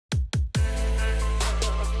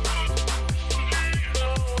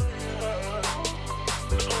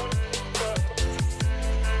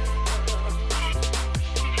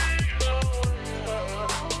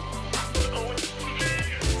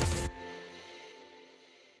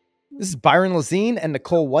This is Byron Lazine and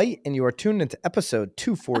Nicole White, and you are tuned into episode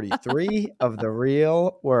 243 of The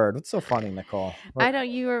Real Word. What's so funny, Nicole? I know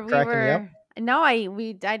we were. No, I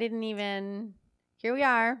didn't even. Here we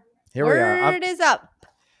are. Here we are. Word is up.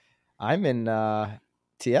 I'm in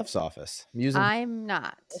TF's office. I'm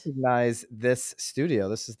not. Recognize this studio.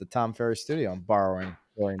 This is the Tom Ferry studio. I'm borrowing.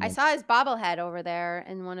 I saw his bobblehead over there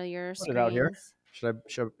in one of your screens. Put it out here.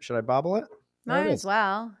 Should I bobble it? Might as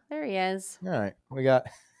well. There he is. All right.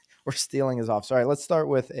 We're stealing his office. All right. Let's start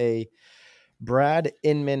with a Brad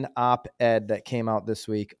Inman op-ed that came out this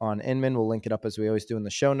week on Inman. We'll link it up as we always do in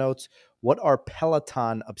the show notes. What our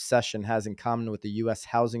Peloton obsession has in common with the U.S.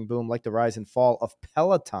 housing boom, like the rise and fall of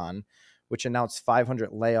Peloton, which announced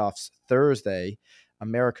 500 layoffs Thursday.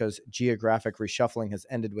 America's geographic reshuffling has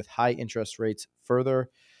ended with high interest rates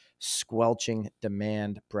further squelching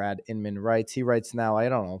demand, Brad Inman writes. He writes now, I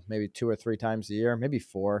don't know, maybe 2 or 3 times a year, maybe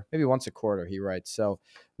 4, maybe once a quarter he writes. So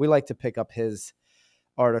we like to pick up his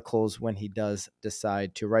articles when he does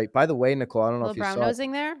decide to write. By the way, Nicole, I don't know if you saw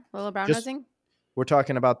brown-nosing there? Little brown-nosing? We're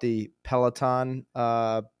talking about the Peloton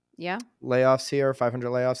layoffs here, 500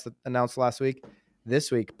 layoffs that announced last week.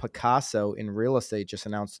 This week, Picasso in real estate just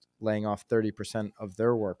announced laying off 30% of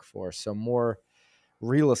their workforce. So more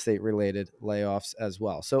real estate related layoffs as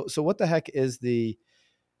well. So what the heck is the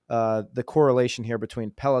correlation here between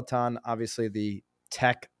Peloton, obviously the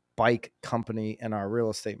tech bike company, and our real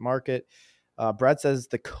estate market? Brad says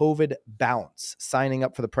the COVID bounce, signing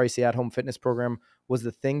up for the pricey at-home fitness program, was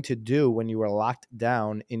the thing to do when you were locked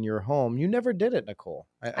down in your home. You never did it, Nicole.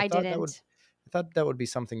 I didn't. I thought that would be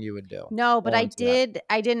something you would do. No, but I did.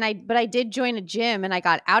 I didn't. But I did join a gym, and I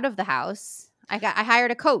got out of the house. I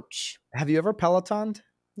hired a coach. Have you ever Pelotoned?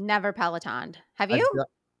 Never Pelotoned. Have you?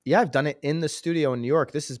 I've done it in the studio in New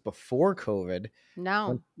York. This is before COVID.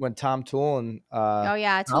 No. When Tom Toole and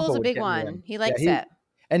Tool's a big one. He likes it.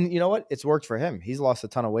 And you know what? It's worked for him. He's lost a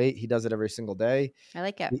ton of weight. He does it every single day. I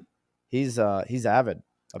like it. He's avid.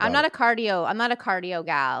 I'm not a cardio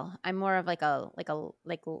gal. I'm more of like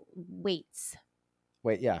weights.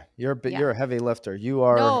 Wait, yeah. You're a heavy lifter. You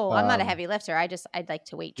are. No, I'm not a heavy lifter. I'd like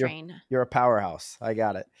to weight train. You're a powerhouse. I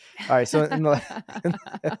got it. All right. So in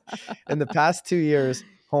the past 2 years,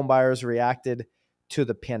 home buyers reacted to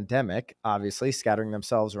the pandemic, obviously scattering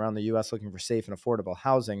themselves around the U.S. looking for safe and affordable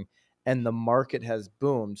housing, and the market has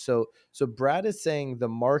boomed. So Brad is saying the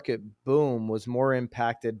market boom was more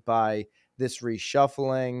impacted by this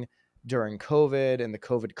reshuffling during COVID and the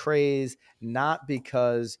COVID craze, not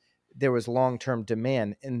because there was long-term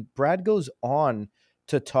demand. And Brad goes on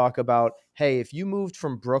to talk about, hey, if you moved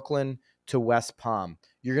from Brooklyn to West Palm,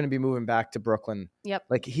 you're going to be moving back to Brooklyn. Yep.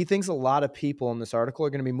 Like, he thinks a lot of people in this article are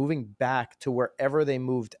going to be moving back to wherever they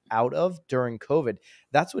moved out of during COVID.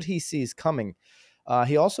 That's what he sees coming.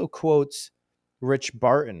 He also quotes Rich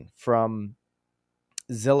Barton from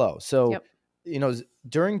Zillow. So,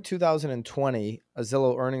 during 2020, a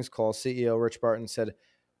Zillow earnings call, CEO Rich Barton said,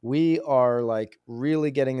 we are like really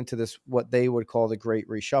getting into this, what they would call the great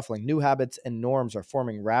reshuffling. New habits and norms are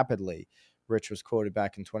forming rapidly. Rich was quoted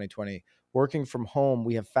back in 2020. Working from home,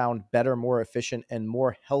 we have found better, more efficient, and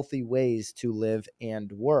more healthy ways to live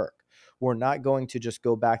and work. We're not going to just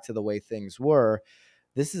go back to the way things were.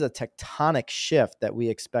 This is a tectonic shift that we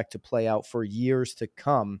expect to play out for years to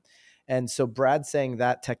come. And so Brad's saying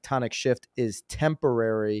that tectonic shift is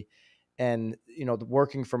temporary, and the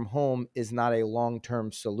working from home is not a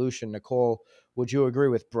long-term solution. Nicole, would you agree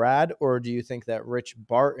with Brad, or do you think that Rich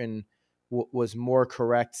Barton was more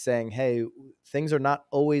correct, saying, hey, things are not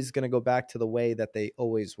always going to go back to the way that they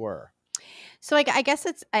always were? So I guess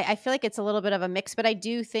I feel like it's a little bit of a mix, but I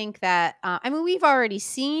do think that, we've already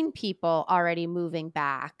seen people already moving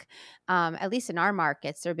back, at least in our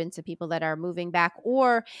markets. There have been some people that are moving back,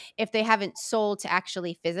 or if they haven't sold, to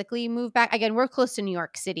actually physically move back. Again, we're close to New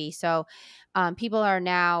York City. So people are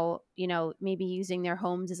now, maybe using their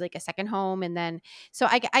homes as like a second home. And then, so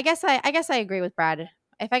I guess I agree with Brad.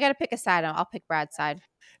 If I got to pick a side, I'll pick Brad's side.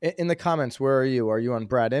 In the comments, where are you? Are you on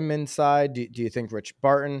Brad Inman's side? Do you think Rich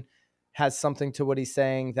Barton has something to what he's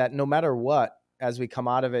saying, that no matter what, as we come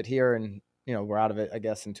out of it here, and we're out of it, I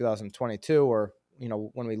guess, in 2022, or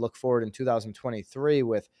when we look forward in 2023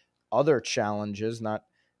 with other challenges, not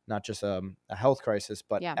just a health crisis,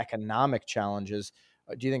 but economic challenges,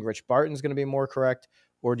 do you think Rich Barton's going to be more correct,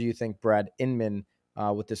 or do you think Brad Inman,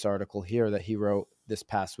 with this article here that he wrote this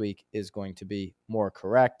past week, is going to be more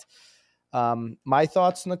correct? My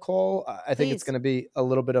thoughts, Nicole, I think it's going to be a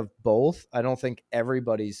little bit of both. I don't think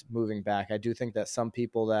everybody's moving back. I do think that some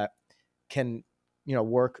people that can,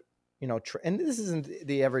 work and this isn't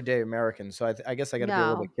the everyday American, so I guess I got to be a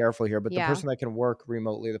little No. bit careful here, but the Yeah. person that can work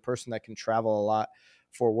remotely, the person that can travel a lot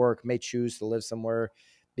for work may choose to live somewhere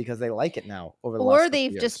because they like it now over the last Or couple of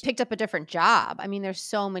they've just years. picked up a different job. I mean, there's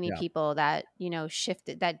so many Yeah. people that,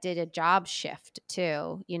 shifted, that did a job shift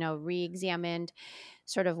too, re-examined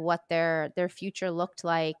sort of what their future looked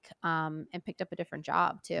like, and picked up a different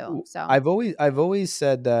job too. So, I've always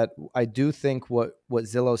said that I do think what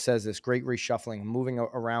Zillow says, this great reshuffling, moving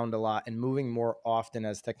around a lot and moving more often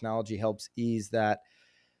as technology helps ease that,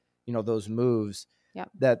 those moves, yeah.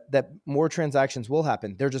 that more transactions will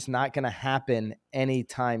happen. They're just not going to happen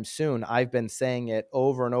anytime soon. I've been saying it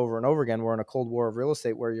over and over and over again. We're in a cold war of real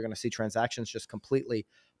estate where you're going to see transactions just completely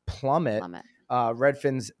plummet.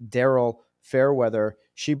 Redfin's Daryl Fairweather,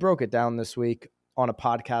 she broke it down this week on a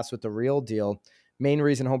podcast with The Real Deal. Main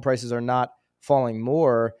reason home prices are not falling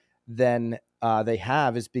more than they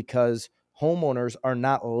have is because homeowners are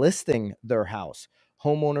not listing their house.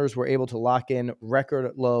 Homeowners were able to lock in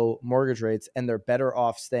record low mortgage rates and they're better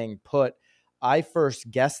off staying put. I first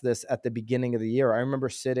guessed this at the beginning of the year. I remember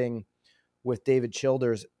sitting with David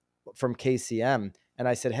Childers from KCM and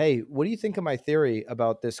I said, "Hey, what do you think of my theory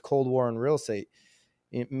about this cold war in real estate?"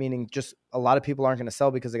 Meaning just a lot of people aren't going to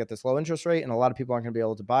sell because they got this low interest rate and a lot of people aren't going to be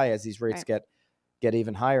able to buy as these rates Right. get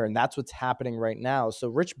even higher. And that's what's happening right now. So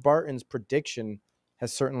Rich Barton's prediction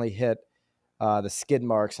has certainly hit the skid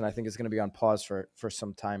marks, and I think it's going to be on pause for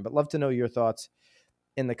some time. But love to know your thoughts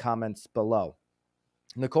in the comments below.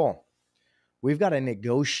 Nicole, we've got a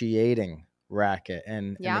negotiating racket,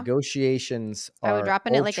 and Yeah. negotiations Are we are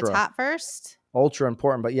dropping it like it's hot first? ultra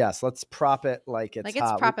important. But yes, let's prop it like it's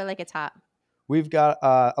hot. Prop it like it's hot. We've got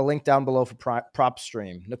a link down below for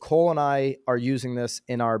PropStream. Nicole and I are using this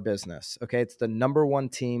in our business. Okay. It's the #1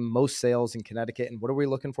 team, most sales in Connecticut. And what are we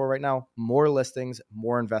looking for right now? More listings,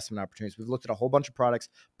 more investment opportunities. We've looked at a whole bunch of products.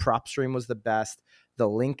 PropStream was the best. The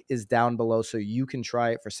link is down below so you can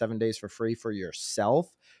try it for 7 days for free for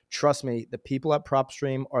yourself. Trust me, the people at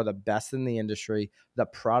PropStream are the best in the industry. The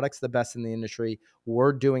product's the best in the industry.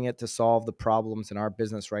 We're doing it to solve the problems in our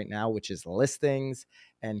business right now, which is listings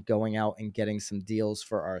and going out and getting some deals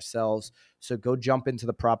for ourselves. So go jump into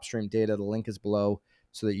the PropStream data. The link is below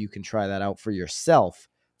so that you can try that out for yourself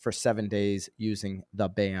for 7 days using the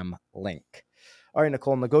BAM link. All right,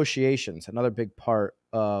 Nicole, negotiations, another big part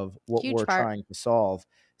of what Huge we're part. trying to solve.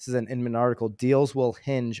 This is an Inman article. Deals will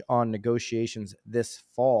hinge on negotiations this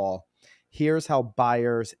fall. Here's how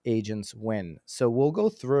buyers agents win. So we'll go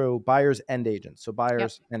through buyers and agents. So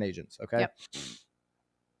buyers and agents. Okay. Yep.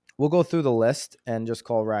 We'll go through the list and just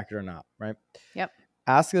call Racket or not, right? Yep.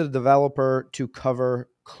 Ask the developer to cover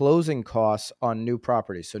closing costs on new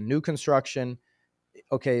properties. So new construction.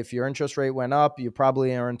 Okay, if your interest rate went up, you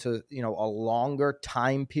probably are into, a longer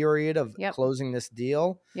time period of closing this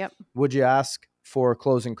deal. Yep. Would you ask for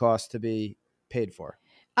closing costs to be paid for?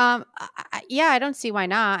 Yeah, I don't see why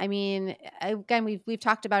not. I mean, again, we've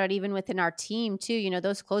talked about it even within our team too.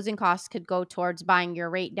 Those closing costs could go towards buying your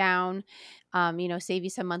rate down, save you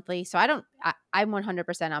some monthly. So I'm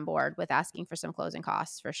 100% on board with asking for some closing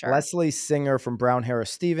costs for sure. Leslie Singer from Brown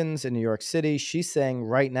Harris Stevens in New York City. She's saying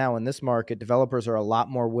right now in this market, developers are a lot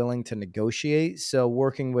more willing to negotiate. So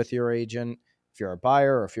working with your agent, if you're a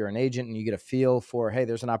buyer or if you're an agent and you get a feel for, hey,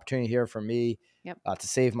 there's an opportunity here for me to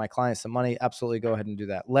save my clients some money, absolutely go ahead and do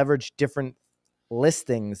that. Leverage different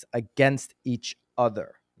listings against each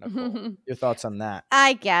other. Nicole, your thoughts on that?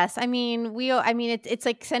 I guess. I mean, it's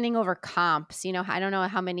like sending over comps. I don't know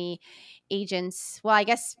how many agents. Well, I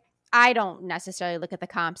guess I don't necessarily look at the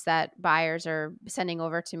comps that buyers are sending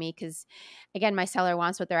over to me because, again, my seller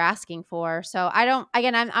wants what they're asking for. So I don't.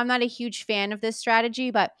 Again, I'm not a huge fan of this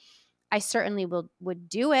strategy, but I certainly would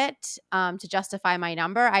do it to justify my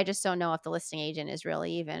number. I just don't know if the listing agent is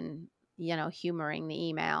really even humoring the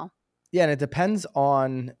email. Yeah, and it depends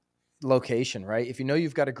on location, right? If you know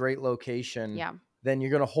you've got a great location, then you're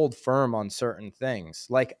going to hold firm on certain things.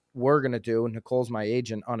 Like we're going to do, Nicole's my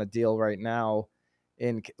agent on a deal right now,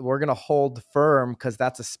 and we're going to hold firm because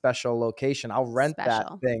that's a special location. I'll rent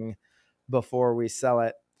that thing before we sell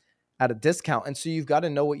it at a discount. And so you've got to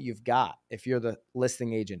know what you've got if you're the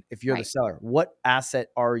listing agent, if you're the seller. What asset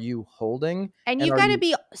are you holding? And you've got to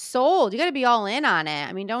be sold. You got to be all in on it.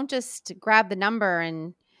 I mean, don't just grab the number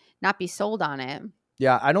and not be sold on it.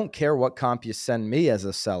 Yeah, I don't care what comp you send me as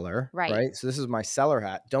a seller, right? So this is my seller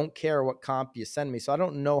hat. Don't care what comp you send me. So I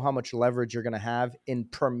don't know how much leverage you're going to have in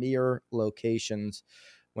premier locations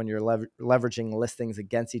when you're leveraging listings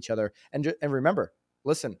against each other. And remember,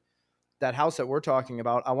 listen, that house that we're talking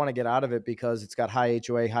about, I want to get out of it because it's got high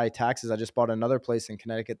HOA, high taxes. I just bought another place in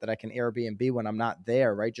Connecticut that I can Airbnb when I'm not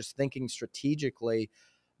there, right? Just thinking strategically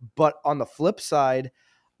But on the flip side,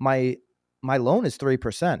 my loan is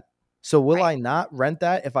 3%. So will Right. I not rent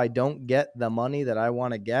that if I don't get the money that I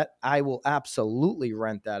want to get? I will absolutely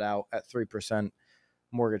rent that out at 3%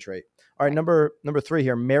 mortgage rate. All right, Right. number 3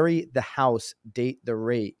 here, marry the house, date the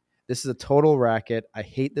rate. This is a total racket. I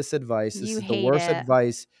hate this advice. This You is the hate worst it.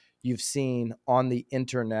 advice you've seen on the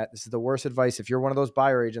internet. This is the worst advice. If you're one of those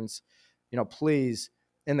buyer agents, please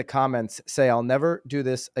in the comments say, I'll never do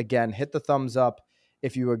this again. Hit the thumbs up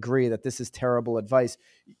if you agree that this is terrible advice.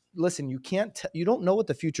 Listen, you don't know what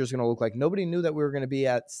the future is going to look like. Nobody knew that we were going to be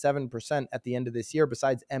at 7% at the end of this year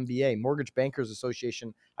besides MBA. Mortgage Bankers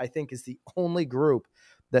Association, I think, is the only group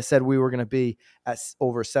that said we were going to be at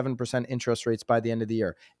over 7% interest rates by the end of the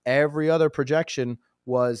year. Every other projection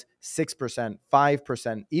was 6%,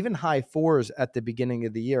 5%, even high fours at the beginning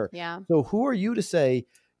of the year. Yeah. So who are you to say,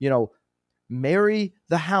 marry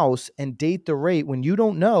the house and date the rate when you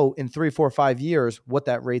don't know in 3, 4, 5 years what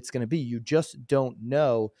that rate's going to be? You just don't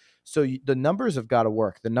know. So the numbers have got to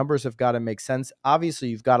work. The numbers have got to make sense. Obviously,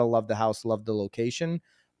 you've got to love the house, love the location,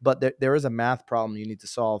 but there is a math problem you need to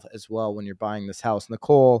solve as well when you're buying this house.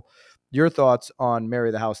 Nicole, your thoughts on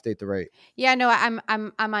marry the house, date the rate? Yeah, no, I'm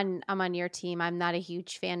on your team. I'm not a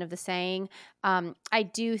huge fan of the saying. I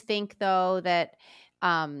do think though that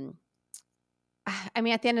I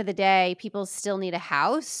mean, at the end of the day, people still need a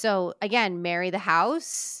house. So again, marry the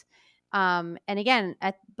house. And again,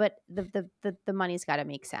 but the money's got to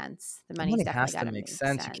make sense. The The money's money definitely has got to to make make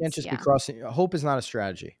sense. You can't sense. just be Yeah. crossing. Hope is not a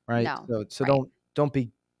strategy, right? No. So Right. don't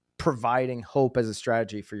be providing hope as a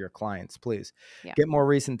strategy for your clients. Please Yeah. get more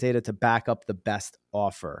recent data to back up the best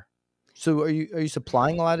offer. So are you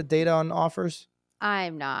supplying a lot of data on offers?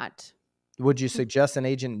 I'm not. Would you suggest an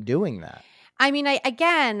agent doing that? I mean, I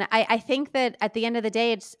think that at the end of the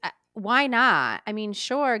day, it's why not? I mean,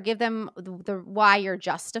 sure, give them the why you're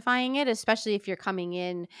justifying it, especially if you're coming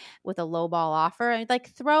in with a low ball offer. Like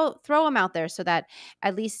throw them out there so that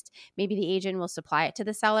at least maybe the agent will supply it to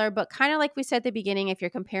the seller. But kind of like we said at the beginning, if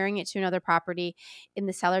you're comparing it to another property and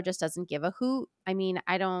the seller just doesn't give a hoot, I mean,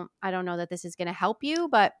 I don't know that this is going to help you,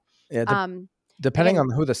 but Yeah, um, depending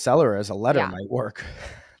again, on who the seller is, a letter yeah, might work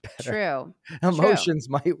better. true, true, Emotions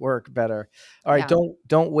might work better. All right, yeah.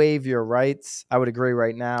 don't waive your rights. I would agree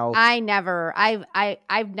right now. I've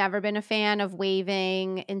never been a fan of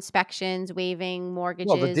waiving inspections, waiving Well, the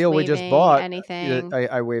mortgages, deal we just waiving bought, anything.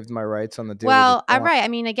 I waived my rights on the deal we just Well, I'm bought. right. I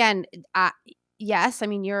mean, again, yes, I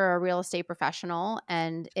mean, you're a real estate professional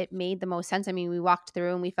and it made the most sense. I mean, we walked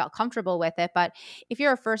through and we felt comfortable with it. But if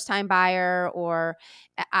you're a first time buyer or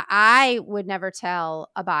I would never tell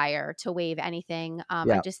a buyer to waive anything. I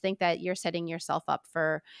Yeah. just think that you're setting yourself up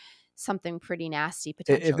for something pretty nasty If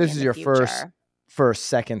potentially this in is the your future. first,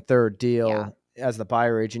 second, third Yeah. deal as the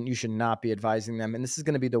buyer agent, you should not be advising them. And this is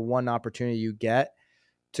going to be the one opportunity you get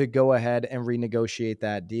to go ahead and renegotiate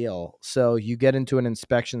that deal. So you get into an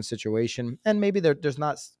inspection situation, and maybe there's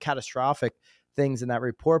not catastrophic things in that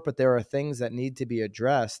report, but there are things that need to be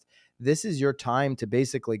addressed. This is your time to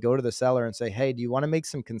basically go to the seller and say, hey, do you want to make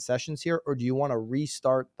some concessions here, or do you want to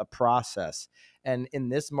restart the process? And in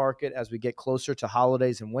this market, as we get closer to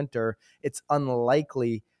holidays and winter, it's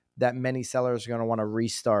unlikely that many sellers are going to want to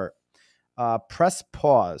restart. Press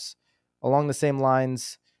pause. Along the same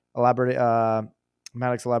lines,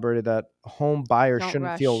 Maddox elaborated that home buyers Don't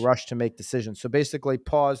shouldn't feel rush. rushed to make decisions. So basically,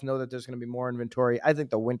 pause, know that there's going to be more inventory. I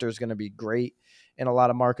think the winter is going to be great in a lot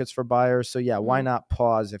of markets for buyers. So yeah, why Mhm. not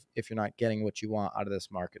pause if you're not getting what you want out of this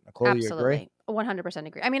market? Nicole, you agree? Absolutely. 100%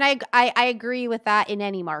 agree. I mean, I agree with that in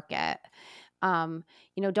any market. Don't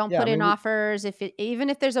Yeah, I put in mean, offers even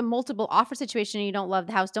if there's a multiple offer situation and you don't love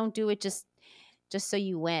the house, don't do it just so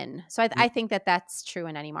you win. So I think that that's true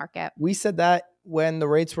in any market. we said that when the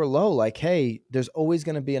rates were low, like, hey, there's always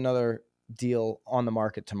going to be another deal on the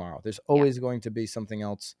market tomorrow. There's Yeah. always going to be something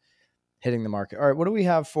else hitting the market. All right, what do we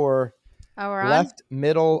have for Oh, we're on? left,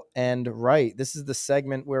 middle, and right? This is the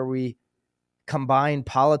segment where we combine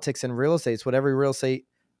politics and real estate. It's what every real estate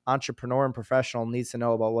entrepreneur and professional needs to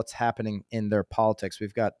know about what's happening in their politics.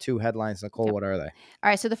 We've got two headlines. Nicole, Yep. what are they? All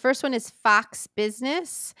right. So the first one is Fox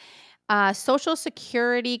Business. Social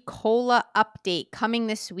Security COLA update coming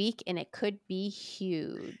this week, and it could be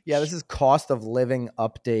huge. Yeah, this is cost of living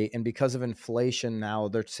update. And because of inflation now,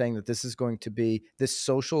 they're saying that this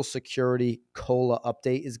Social Security COLA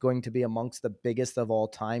update is going to be amongst the biggest of all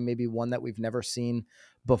time, maybe one that we've never seen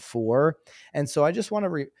before. And so I just want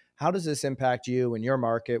to how does this impact you in your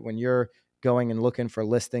market when you're going and looking for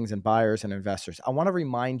listings and buyers and investors? I want to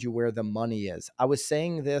remind you where the money is. I was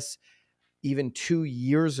saying this even 2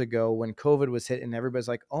 years ago when COVID was hit and everybody's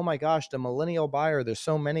like, oh my gosh, the millennial buyer, there's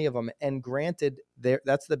so many of them. And granted,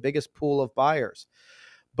 that's the biggest pool of buyers.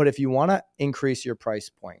 But if you want to increase your price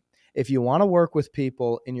point, if you want to work with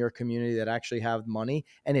people in your community that actually have money,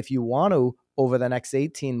 and if you want to, over the next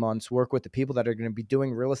 18 months, work with the people that are going to be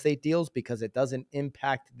doing real estate deals because it doesn't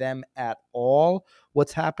impact them at all,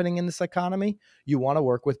 what's happening in this economy, you want to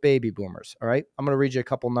work with baby boomers. All right. I'm going to read you a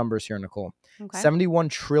couple numbers here, Nicole. Okay. $71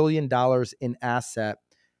 trillion in asset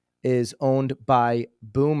is owned by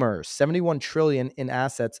boomers. 71 trillion in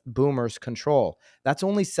assets boomers control. That's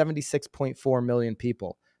only 76.4 million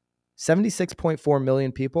people. 76.4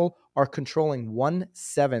 million people are controlling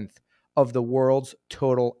 1/7 of the world's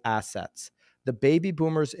total assets. The baby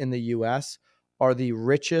boomers in the US are the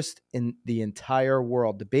richest in the entire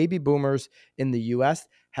world. The baby boomers in the US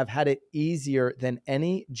have had it easier than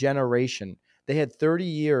any generation. They had 30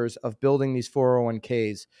 years of building these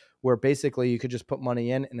 401ks where basically you could just put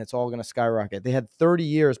money in and it's all going to skyrocket. They had 30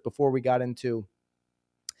 years before we got into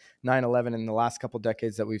 9/11 in the last couple of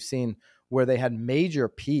decades that we've seen, where they had major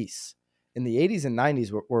peace. In the 80s and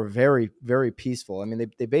 90s were very, very peaceful. I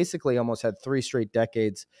mean, they basically almost had 3 straight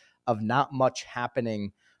decades of not much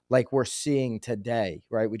happening like we're seeing today,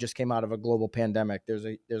 right? We just came out of a global pandemic. There's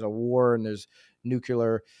a war and there's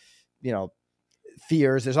nuclear,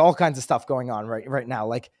 fears. There's all kinds of stuff going on right now.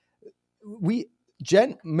 Like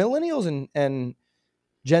millennials and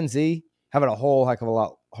Gen Z having a whole heck of a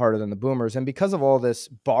lot harder than the boomers. And because of all this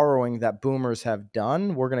borrowing that boomers have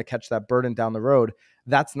done, we're going to catch that burden down the road.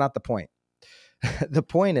 That's not the point. The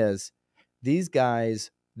point is these guys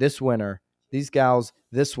this winter, these gals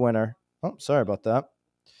this winter. Oh, sorry about that.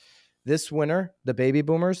 This winter, the baby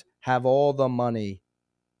boomers have all the money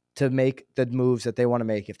to make the moves that they want to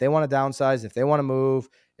make. If they want to downsize, if they want to move,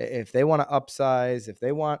 if they want to upsize, if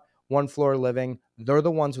they want one floor living, they're the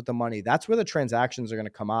ones with the money. That's where the transactions are going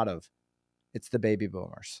to come out of. It's the baby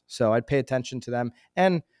boomers. So I'd pay attention to them.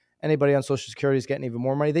 And anybody on Social Security is getting even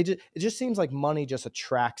more money. It just seems like money just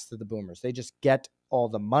attracts to the boomers. They just get all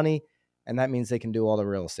the money, and that means they can do all the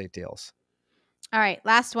real estate deals. All right,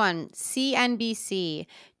 last one. CNBC,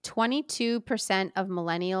 22% of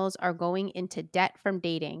millennials are going into debt from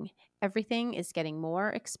dating. Everything is getting more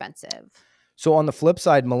expensive. So on the flip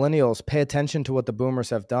side, millennials, pay attention to what the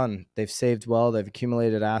boomers have done. They've saved well, they've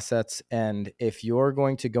accumulated assets. And if you're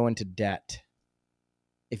going to go into debt,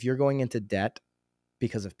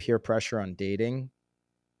 because of peer pressure on dating,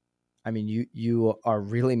 I mean, you are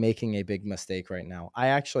really making a big mistake right now. I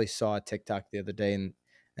actually saw a TikTok the other day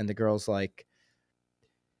and the girl's like,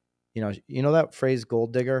 you know that phrase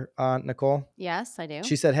gold digger, Nicole? Yes, I do.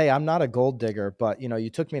 She said, "Hey, I'm not a gold digger, but you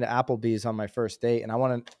took me to Applebee's on my first date, and I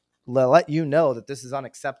want to let you know that this is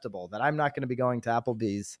unacceptable, that I'm not going to be going to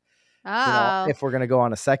Applebee's, if we're going to go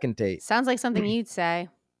on a second date." Sounds like something you'd say.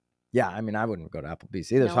 Yeah, I mean, I wouldn't go to Applebee's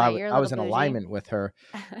either. No so way, I was in alignment with her.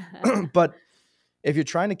 But if you're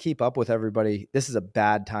trying to keep up with everybody, this is a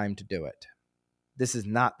bad time to do it. This is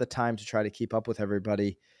not the time to try to keep up with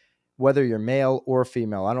everybody, whether you're male or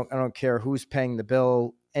female. I don't care who's paying the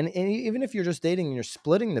bill. And even if you're just dating and you're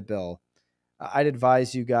splitting the bill, I'd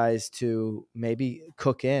advise you guys to maybe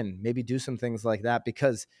cook in, maybe do some things like that.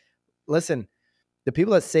 Because listen, the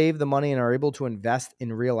people that save the money and are able to invest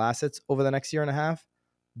in real assets over the next year and a half,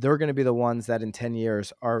 they're going to be the ones that in 10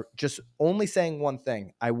 years are just only saying one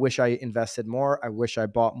thing: I wish I invested more. I wish I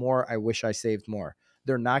bought more. I wish I saved more.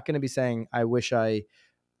 They're not going to be saying, I wish I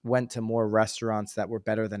went to more restaurants that were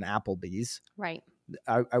better than Applebee's. Right.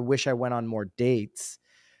 I wish I went on more dates.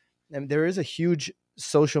 And there is a huge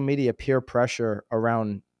social media peer pressure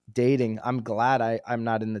around dating. I'm glad I'm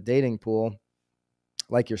not in the dating pool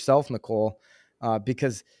like yourself, Nicole,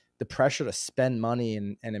 because the pressure to spend money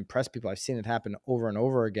and impress people, I've seen it happen over and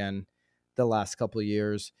over again the last couple of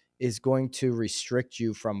years, is going to restrict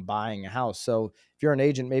you from buying a house. So if you're an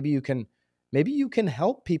agent, maybe you can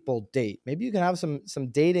help people date. Maybe you can have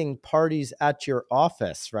some dating parties at your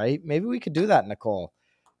office, right? Maybe we could do that, Nicole,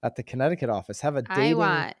 at the Connecticut office. Have a dating I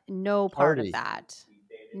want no part party. of that.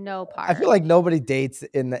 No part. I feel like nobody dates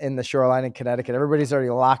in the shoreline in Connecticut. Everybody's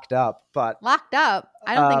already locked up. But locked up.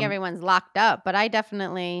 I don't think everyone's locked up, but I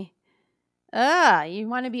definitely you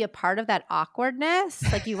want to be a part of that awkwardness?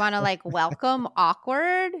 Like you want to like welcome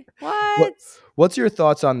awkward? What? What's your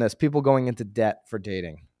thoughts on this? People going into debt for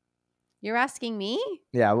dating. You're asking me?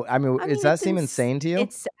 Yeah. I mean does that seem insane to you?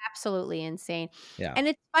 It's absolutely insane. Yeah. And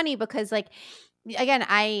it's funny because like, again,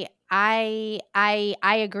 I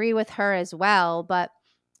agree with her as well, but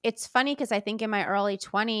it's funny because I think in my early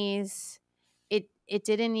 20s, it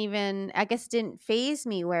didn't even, I guess, didn't phase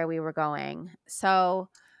me where we were going. So,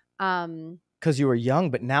 because you were young,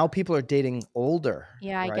 but now people are dating older.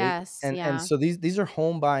 Yeah, right? I guess. And so these are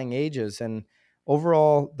home buying ages, and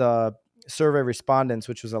overall survey respondents,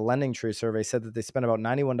 which was a Lending Tree survey, said that they spent about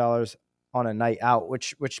 $91 on a night out,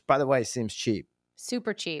 which by the way seems cheap.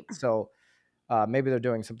 Super cheap. So maybe they're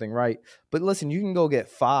doing something right. But listen, you can go get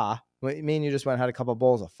pho. Me and you just went and had a couple of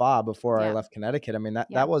bowls of pho before I left Connecticut. I mean,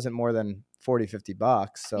 that wasn't more than $40-$50.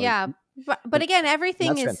 So yeah. But again,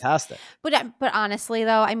 everything is fantastic. But honestly,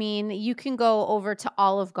 though, I mean, you can go over to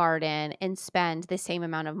Olive Garden and spend the same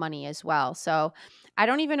amount of money as well. So I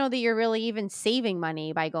don't even know that you're really even saving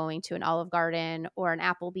money by going to an Olive Garden or an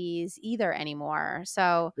Applebee's either anymore.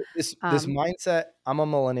 So this mindset, I'm a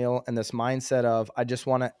millennial, and this mindset of I just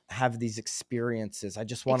want to have these experiences. I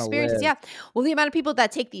just want to live. Yeah. Well, the amount of people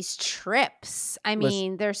that take these trips, I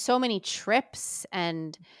mean, there's so many trips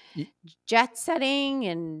and jet setting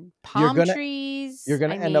and palm trees. You're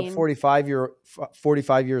going to end up 45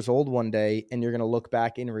 years old one day, and you're going to look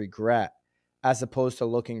back in regret, as opposed to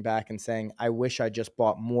looking back and saying, I wish I just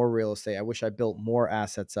bought more real estate. I wish I built more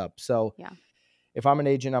assets up. So if I'm an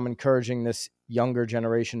agent, I'm encouraging this younger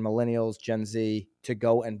generation, millennials, Gen Z, to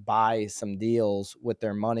go and buy some deals with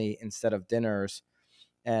their money instead of dinners.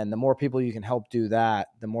 And the more people you can help do that,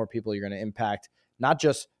 the more people you're going to impact, not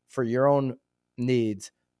just for your own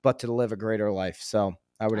needs, but to live a greater life. So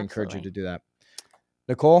I would encourage you to do that.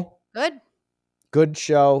 Nicole? Good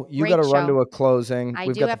show. You got to run to a closing.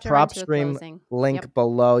 We've got the PropStream link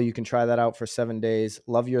below. You can try that out for 7 days.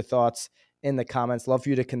 Love your thoughts in the comments. Love for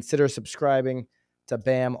you to consider subscribing to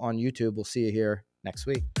BAM on YouTube. We'll see you here next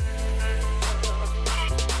week.